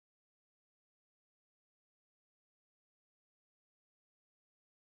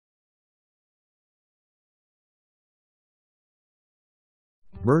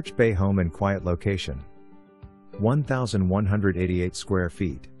Birch Bay home in quiet location. 1,188 square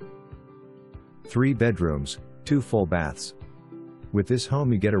feet. 3 bedrooms, 2 full baths. With this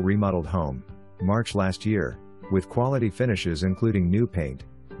home you get a remodeled home, March last year, with quality finishes including new paint,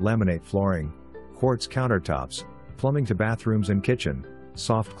 laminate flooring, quartz countertops, plumbing to bathrooms and kitchen,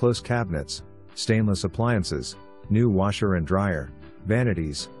 soft close cabinets, stainless appliances, new washer and dryer,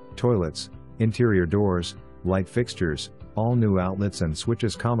 vanities, toilets, interior doors, light fixtures, all new outlets and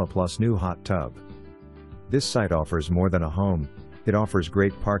switches, plus new hot tub. This site offers more than a home. It offers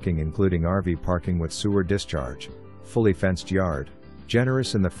great parking including RV parking with sewer discharge, fully fenced yard,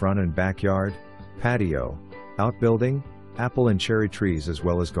 generous in the front and backyard, patio, outbuilding, apple and cherry trees as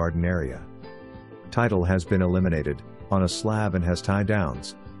well as garden area. Title has been eliminated, on a slab and has tie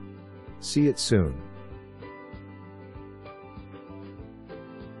downs. See it soon.